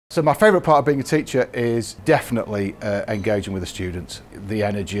So my favourite part of being a teacher is definitely engaging with the students. The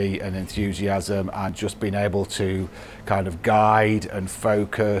energy and enthusiasm and just being able to kind of guide and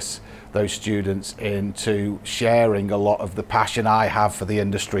focus those students into sharing a lot of the passion I have for the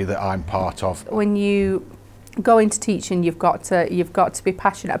industry that I'm part of. When you go into teaching, you've got to be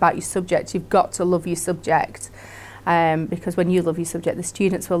passionate about your subject, you've got to love your subject. Because when you love your subject, the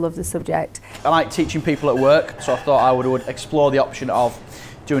students will love the subject. I like teaching people at work, so I thought I would explore the option of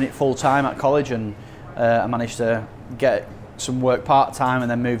doing it full-time at college, and I managed to get some work part-time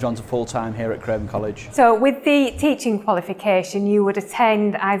and then moved on to full-time here at Craven College. So with the teaching qualification, you would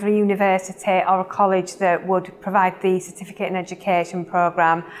attend either a university or a college that would provide the certificate in education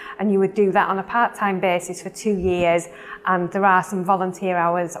programme, and you would do that on a part-time basis for 2 years, and there are some volunteer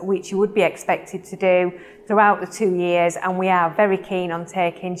hours which you would be expected to do throughout the 2 years, and we are very keen on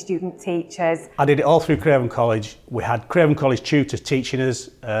taking student teachers. I did it all through Craven College. We had Craven College tutors teaching us.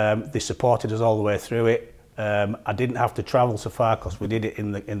 They supported us all the way through it. I didn't have to travel so far because we did it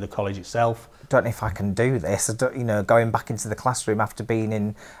in the college itself. I don't know if I can do this. Going back into the classroom after being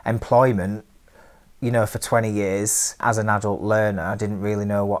in employment, for 20 years as an adult learner, I didn't really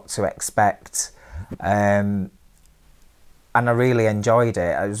know what to expect. And I really enjoyed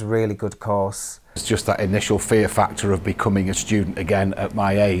it. It was a really good course. It's just that initial fear factor of becoming a student again at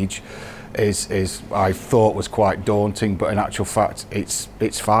my age is I thought was quite daunting, but in actual fact it's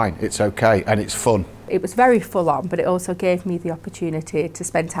fine, it's okay, and it's fun. It was very full on, but it also gave me the opportunity to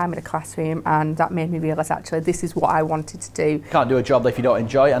spend time in a classroom, and that made me realise actually this is what I wanted to do. You can't do a job if you don't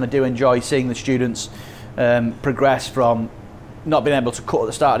enjoy it, and I do enjoy seeing the students progress from not being able to cut at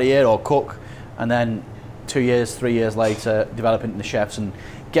the start of the year or cook, and then 2 years, 3 years later developing into chefs and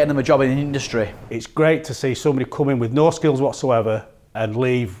getting them a job in the industry. It's great to see somebody come in with no skills whatsoever and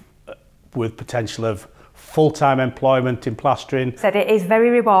leave with potential of full-time employment in plastering. Said it is very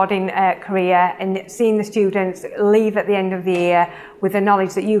rewarding career, and seeing the students leave at the end of the year with the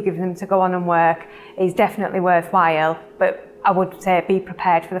knowledge that you give them to go on and work is definitely worthwhile, but I would say be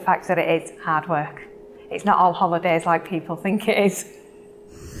prepared for the fact that it is hard work. It's not all holidays like people think it is.